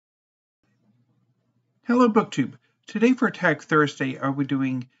Hello BookTube. Today for Tag Thursday I'll be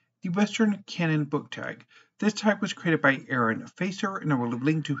doing the Western Canon book tag. This tag was created by Aaron Facer and I will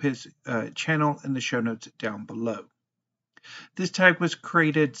link to his channel in the show notes down below. This tag was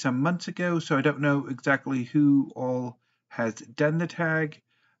created some months ago, so I don't know exactly who all has done the tag,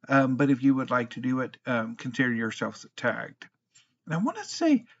 but if you would like to do it, consider yourselves tagged. And I want to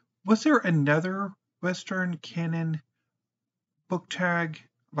say, was there another Western Canon book tag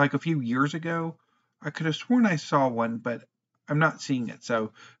like a few years ago? I could have sworn I saw one, but I'm not seeing it,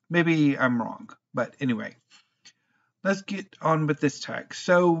 so maybe I'm wrong. But anyway, let's get on with this tag.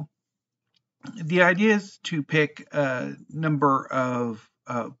 So the idea is to pick a number of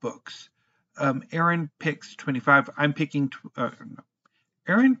books. Aaron picks 25. I'm picking.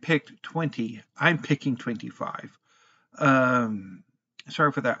 Aaron picked 20. I'm picking 25.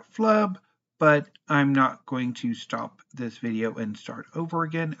 Sorry for that flub, but I'm not going to stop this video and start over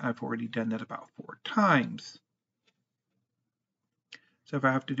again. I've already done that about 4 times. So if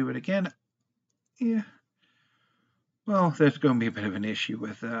I have to do it again, yeah, well, there's going to be a bit of an issue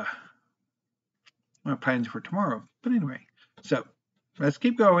with my plans for tomorrow. But anyway, so let's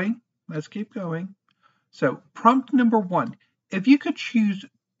keep going. Let's keep going. So prompt number 1, if you could choose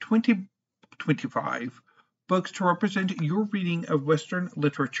 25 books to represent your reading of Western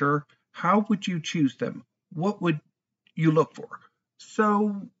literature, how would you choose them? What would you look for?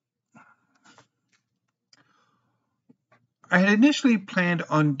 So I had initially planned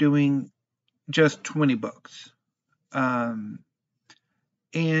on doing just 20 books. And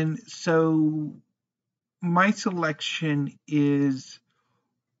so my selection is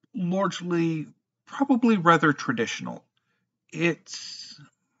largely probably rather traditional. It's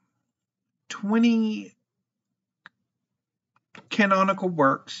 20 canonical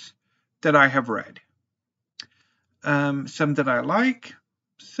works that I have read. Some that I like,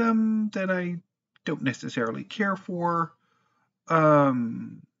 some that I don't necessarily care for,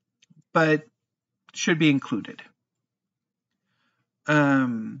 but should be included.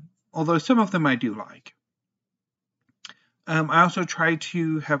 Although some of them I do like. I also try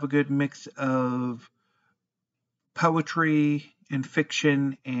to have a good mix of poetry and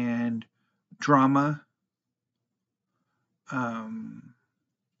fiction and drama.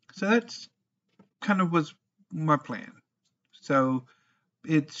 So that's kind of was my plan. So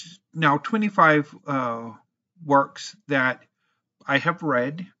it's now 25 works that I have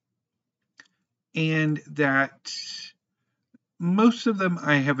read, and that most of them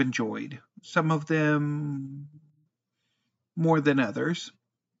I have enjoyed. Some of them more than others.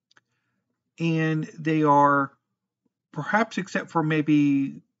 And they are, perhaps except for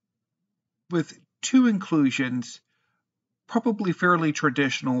maybe with 2 inclusions, probably fairly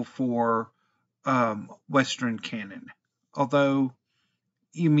traditional for Western canon. Although,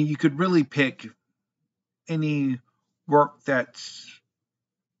 you could really pick any work that's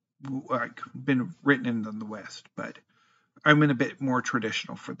like been written in the West, but I'm in a bit more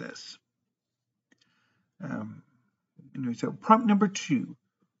traditional for this. Anyway, so prompt number 2.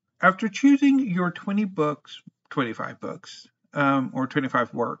 After choosing your 25 books, or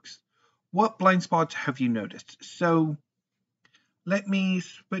 25 works, what blind spots have you noticed? So let me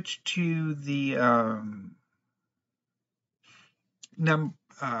switch to the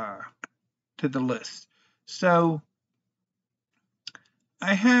list. So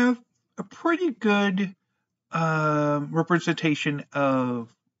I have a pretty good representation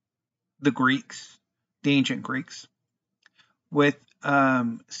of the Greeks, the ancient Greeks, with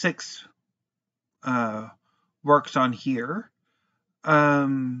 6 works on here.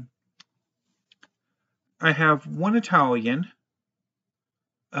 I have 1 Italian,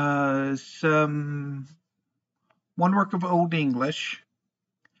 1 work of Old English,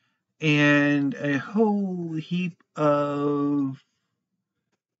 and a whole heap of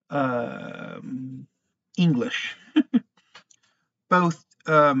English, both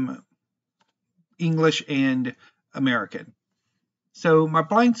English and American. So my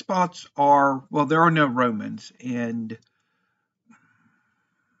blind spots are, well, there are no Romans, and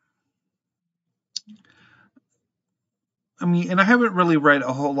I haven't really read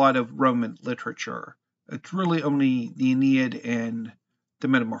a whole lot of Roman literature. It's really only the Aeneid and the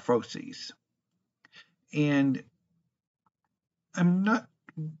Metamorphoses. And I'm not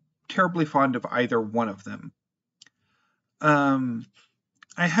terribly fond of either one of them. I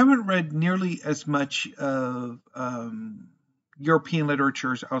haven't read nearly as much of European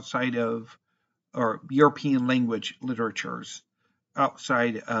literatures outside of, or European language literatures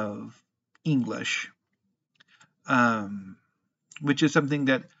outside of English, which is something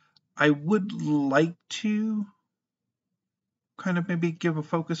that I would like to kind of maybe give a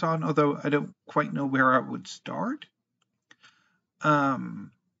focus on, although I don't quite know where I would start.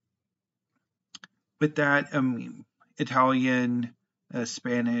 With that, Italian,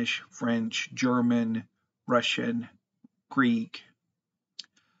 Spanish, French, German, Russian, Greek,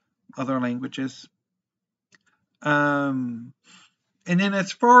 other languages. And then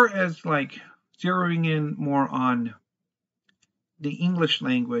as far as like zeroing in more on the English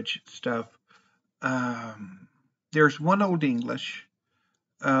language stuff, there's one Old English,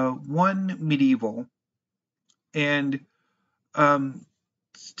 one medieval, and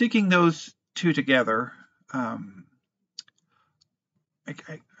sticking those two together, I've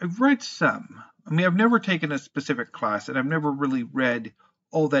read some. I mean, I've never taken a specific class, and I've never really read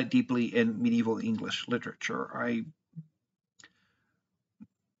all that deeply in medieval English literature. I'm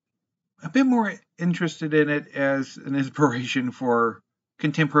a bit more interested in it as an inspiration for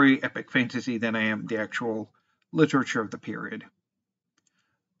contemporary epic fantasy than I am the actual literature of the period.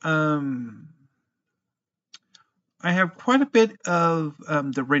 I have quite a bit of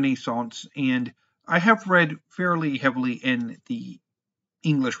the Renaissance, and I have read fairly heavily in the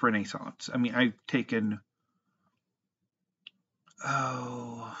English Renaissance. I mean, I've taken,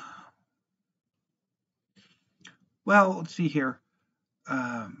 well, let's see here.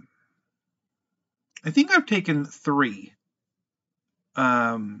 I think I've taken 3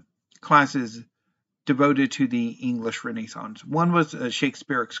 classes devoted to the English Renaissance. One was a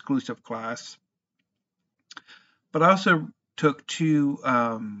Shakespeare exclusive class, but I also took 2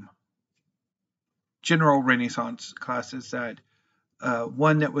 general Renaissance classes, that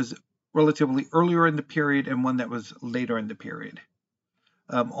one that was relatively earlier in the period and one that was later in the period.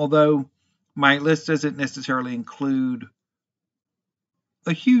 Although my list doesn't necessarily include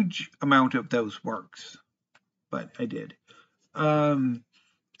a huge amount of those works, but I did. I'm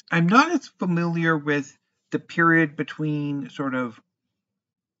not as familiar with the period between sort of,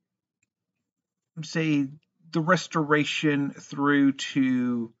 say, the Restoration through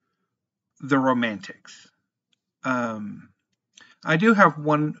to the Romantics. I do have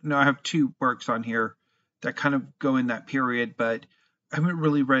I have 2 works on here that kind of go in that period, but I haven't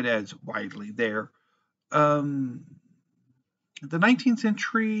really read as widely there. The 19th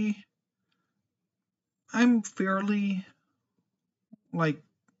century, I'm fairly, like,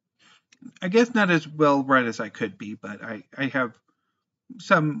 I guess not as well read as I could be, but I have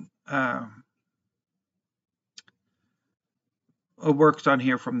some works on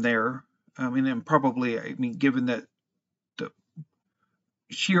here from there. And then probably, I mean, given that the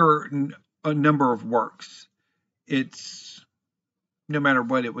sheer number of works, it's, no matter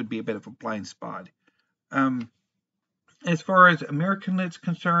what, it would be a bit of a blind spot. As far as American lit's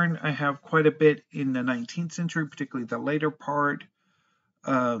concerned, I have quite a bit in the 19th century, particularly the later part.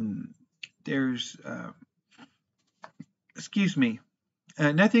 There's, excuse me,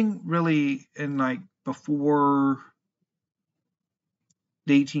 nothing really in like before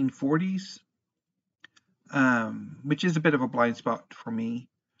the 1840s, which is a bit of a blind spot for me.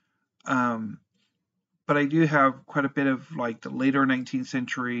 But I do have quite a bit of like the later 19th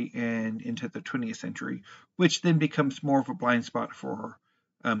century and into the 20th century, which then becomes more of a blind spot for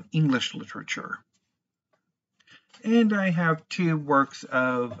English literature. And I have 2 works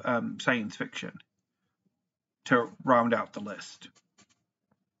of science fiction to round out the list.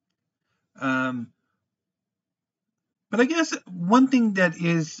 But I guess one thing that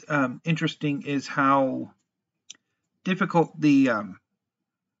is interesting is how difficult the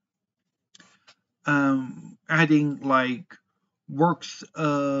adding like works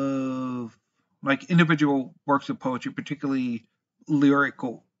of, like, individual works of poetry, particularly lyric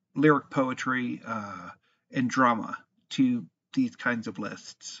poetry and drama, to these kinds of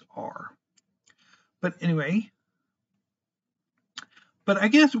lists are. But anyway, but I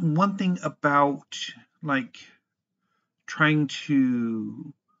guess one thing about like trying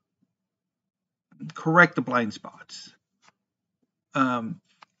to correct the blind spots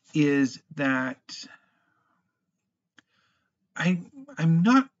is that I'm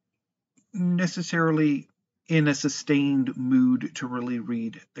not necessarily in a sustained mood to really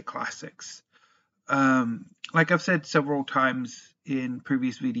read the classics. Like I've said several times in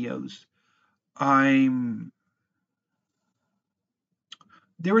previous videos,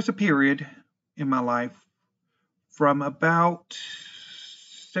 there was a period in my life from about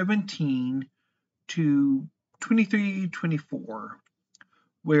 17 to 23, 24,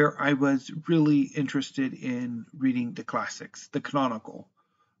 where I was really interested in reading the classics, the canonical,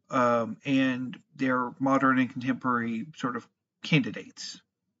 and their modern and contemporary sort of candidates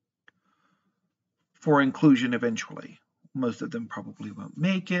for inclusion eventually. Most of them probably won't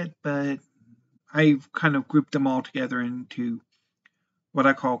make it, but I've kind of grouped them all together into what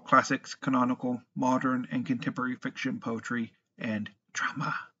I call classics, canonical, modern, and contemporary fiction, poetry, and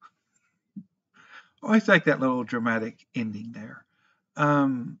drama. Always like that little dramatic ending there.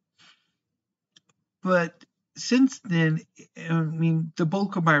 But since then, I mean, the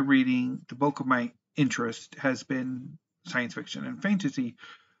bulk of my reading, the bulk of my interest has been science fiction and fantasy.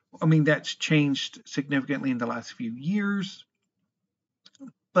 I mean, that's changed significantly in the last few years,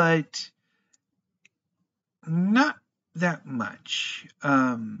 but not that much.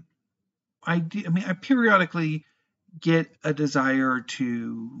 I mean, I periodically get a desire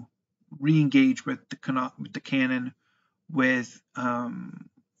to re-engage with the canon, with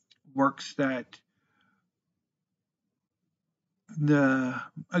works that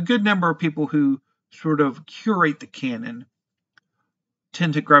a good number of people who sort of curate the canon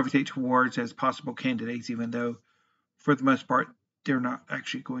tend to gravitate towards as possible candidates, even though for the most part they're not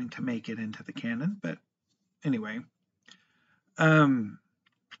actually going to make it into the canon. But anyway, that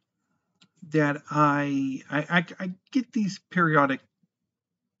I get these periodic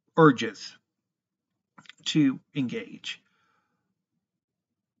urges to engage.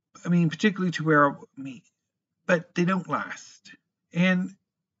 I mean, particularly to where me, but they don't last. And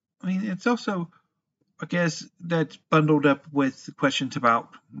I mean, it's also, I guess, that's bundled up with questions about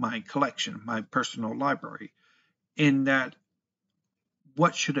my collection, my personal library, in that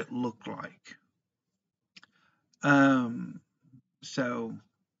what should it look like? So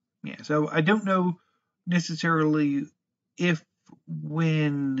yeah, so I don't know necessarily if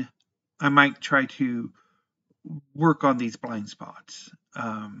when I might try to work on these blind spots,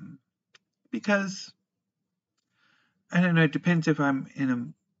 because I don't know, it depends if I'm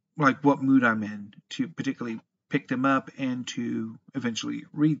in like what mood I'm in to particularly pick them up and to eventually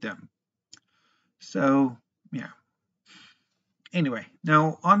read them. So yeah. Anyway,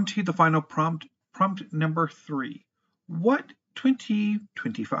 now on to the final prompt. Prompt number 3. What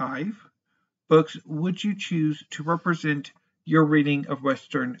 2025 books would you choose to represent your reading of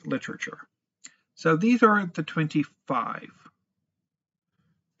Western literature? So these are the 25.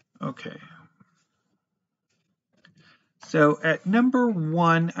 Okay. So at number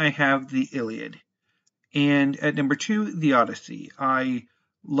 1, I have the Iliad. And at number 2, the Odyssey. I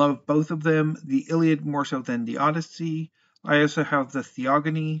love both of them, the Iliad more so than the Odyssey. I also have the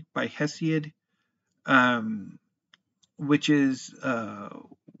Theogony by Hesiod, which is a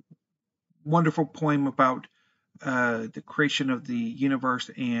wonderful poem about the creation of the universe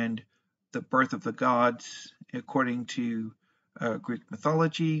and the birth of the gods according to Greek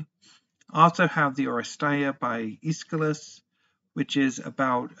mythology. I also have the Oresteia by Aeschylus, which is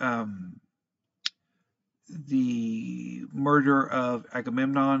about the murder of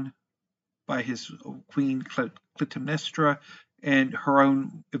Agamemnon by his queen Clytemnestra and her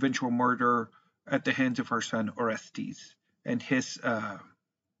own eventual murder at the hands of her son Orestes and his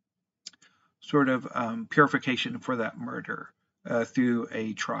sort of purification for that murder through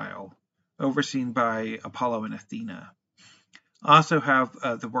a trial overseen by Apollo and Athena. I also have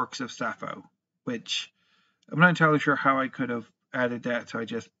the works of Sappho, which I'm not entirely sure how I could have added that, so I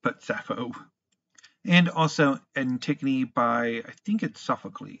just put Sappho. And also Antigone by, I think it's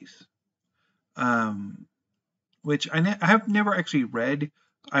Sophocles, which I have never actually read.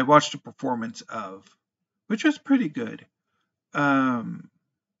 I watched a performance of, which was pretty good. And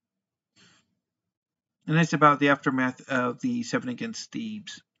it's about the aftermath of the Seven Against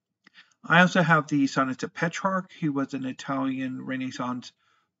Thebes. I also have the Sonnets of Petrarch, who was an Italian Renaissance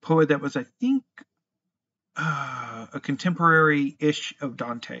poet that was, I think, a contemporary-ish of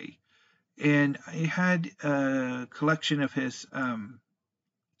Dante. And I had a collection of his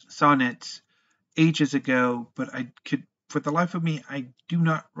sonnets ages ago, but I could, for the life of me, I do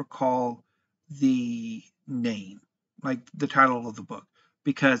not recall the name, like the title of the book,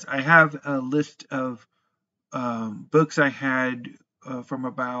 because I have a list of books I had from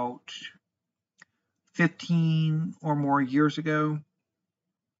about 15 or more years ago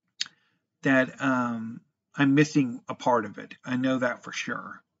that I'm missing a part of it. I know that for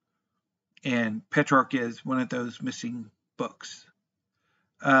sure. And Petrarch is one of those missing books.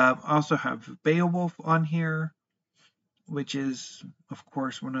 I also have Beowulf on here, which is, of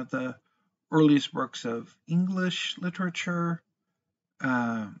course, one of the earliest works of English literature,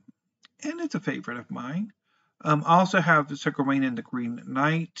 and it's a favorite of mine. I also have Sir Gawain and the Green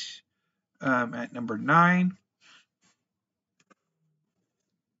Knight at number 9.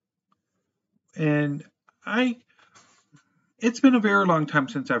 And it's been a very long time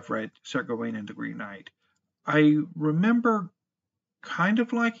since I've read Sir Gawain and the Green Knight. I remember kind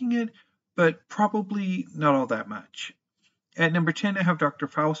of liking it, but probably not all that much. At number 10, I have Dr.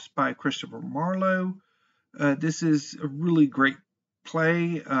 Faust by Christopher Marlowe. This is a really great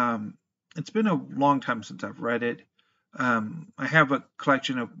play. It's been a long time since I've read it. I have a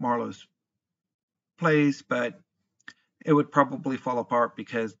collection of Marlowe's plays, but it would probably fall apart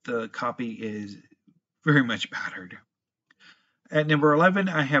because the copy is very much battered. At number 11,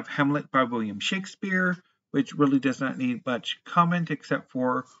 I have Hamlet by William Shakespeare, which really does not need much comment except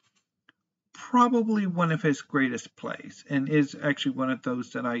for probably one of his greatest plays, and is actually one of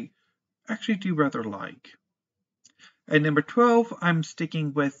those that I actually do rather like. At number 12, I'm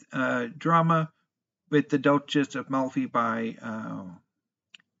sticking with drama with The Duchess of Malfi by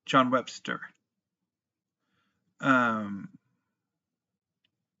John Webster.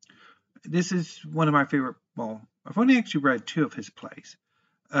 This is one of my favorite, well, I've only actually read 2 of his plays.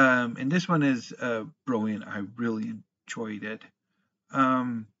 And this one is brilliant. I really enjoyed it.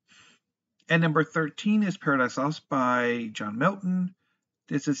 And number 13 is Paradise Lost by John Milton.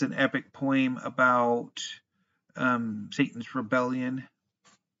 This is an epic poem about Satan's rebellion.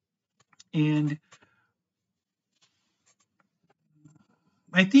 And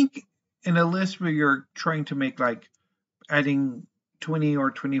I think in a list where you're trying to make like adding 20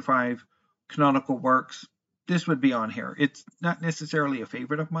 or 25 canonical works, this would be on here. It's not necessarily a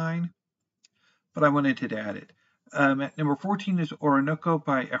favorite of mine, but I wanted to add it. At number 14 is Orinoco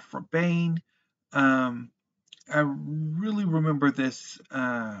by Ephra Bain. I really remember this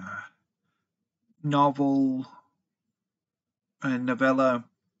novella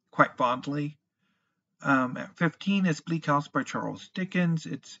quite fondly. At 15 is Bleak House by Charles Dickens.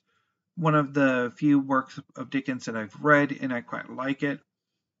 It's one of the few works of Dickens that I've read, and I quite like it.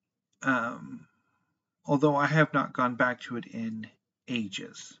 Although I have not gone back to it in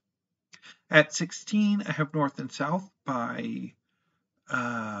ages. At 16, I have North and South by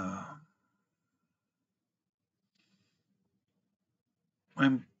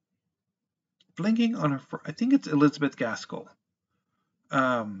I'm blinking on I think it's Elizabeth Gaskell,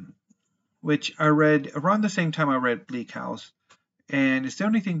 which I read around the same time I read Bleak House, and it's the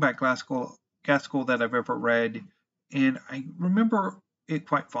only thing by Gaskell that I've ever read, and I remember it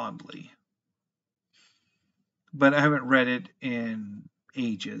quite fondly. But I haven't read it in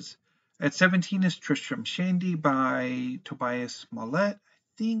ages. At 17 is Tristram Shandy by Tobias Smollett, I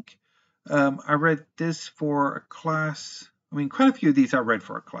think. I read this for a class. I mean, quite a few of these I read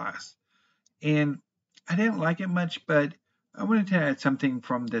for a class. And I didn't like it much, but I wanted to add something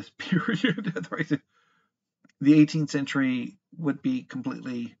from this period. Otherwise, the 18th century would be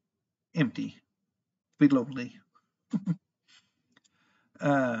completely empty. It'd be lonely.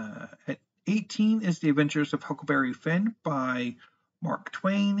 At 18 is The Adventures of Huckleberry Finn by Mark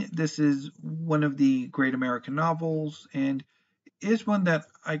Twain. This is one of the great American novels and is one that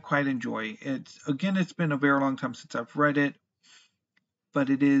I quite enjoy. It's been a very long time since I've read it,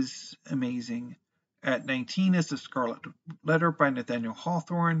 but it is amazing. At 19 is The Scarlet Letter by Nathaniel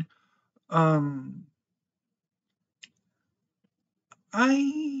Hawthorne. I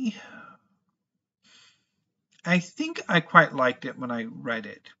think I quite liked it when I read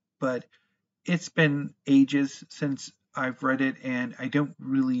it, but it's been ages since I've read it, and I don't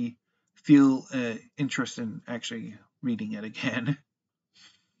really feel interest in actually reading it again.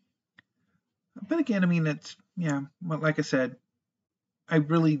 But again, I mean, it's, yeah, like I said, I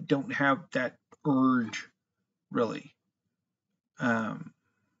really don't have that urge, really.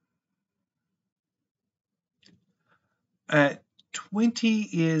 At 20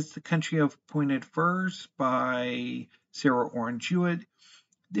 is The Country of Pointed Firs by Sarah Orange Jewett.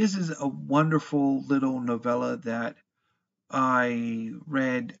 This is a wonderful little novella that I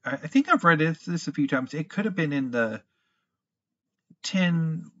read. I think I've read this a few times. It could have been in the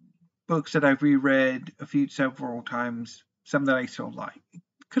 10 books that I've reread several times, some that I still like. It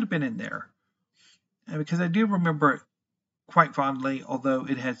could have been in there. Because I do remember it quite fondly, although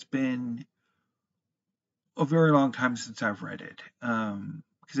it has been a very long time since I've read it.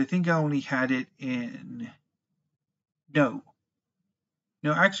 Because I think I only had it in... No,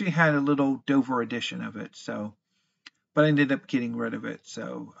 I actually had a little Dover edition of it, but I ended up getting rid of it.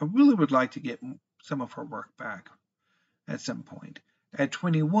 So I really would like to get some of her work back at some point. At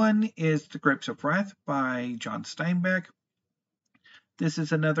 21 is The Grapes of Wrath by John Steinbeck. This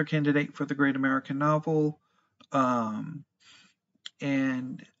is another candidate for the Great American Novel. And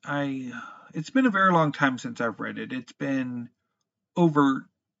it's been a very long time since I've read it. It's been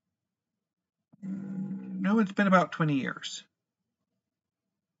it's been about 20 years.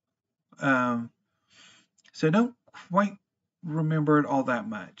 So I don't quite remember it all that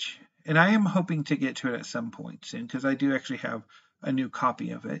much. And I am hoping to get to it at some point soon, because I do actually have a new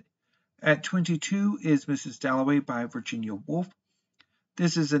copy of it. At 22 is Mrs. Dalloway by Virginia Woolf.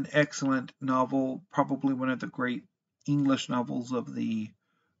 This is an excellent novel, probably one of the great English novels of the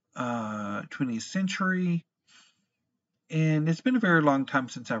 20th century. And it's been a very long time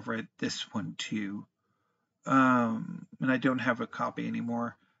since I've read this one too. And I don't have a copy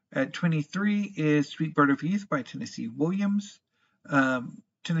anymore. At 23 is Sweet Bird of Youth by Tennessee Williams.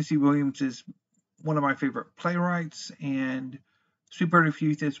 Tennessee Williams is one of my favorite playwrights, and Sweet Bird of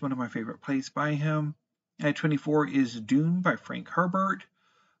Youth is one of my favorite plays by him. At 24 is Dune by Frank Herbert.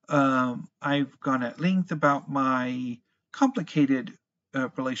 I've gone at length about my complicated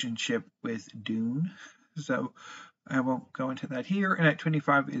relationship with Dune, so I won't go into that here. And at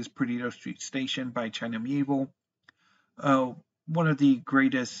 25 is Perdido Street Station by China Miéville. One of the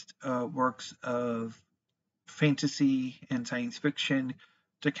greatest works of fantasy and science fiction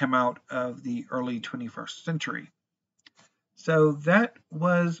to come out of the early 21st century. So that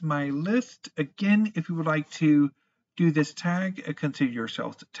was my list. Again, if you would like to do this tag, consider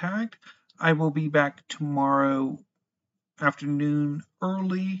yourselves tagged. I will be back tomorrow afternoon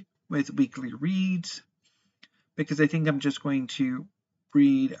early with weekly reads, because I think I'm just going to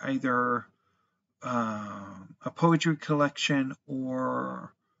read either a poetry collection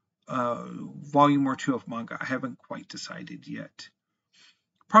or volume or two of manga. I haven't quite decided yet.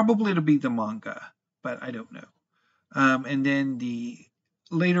 Probably it'll be the manga, but I don't know. And then the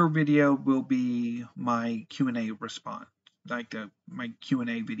later video will be my Q&A response, like my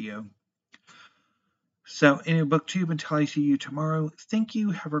Q&A video. So anyway, BookTube, until I see you tomorrow, thank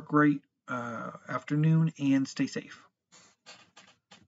you, have a great afternoon, and stay safe.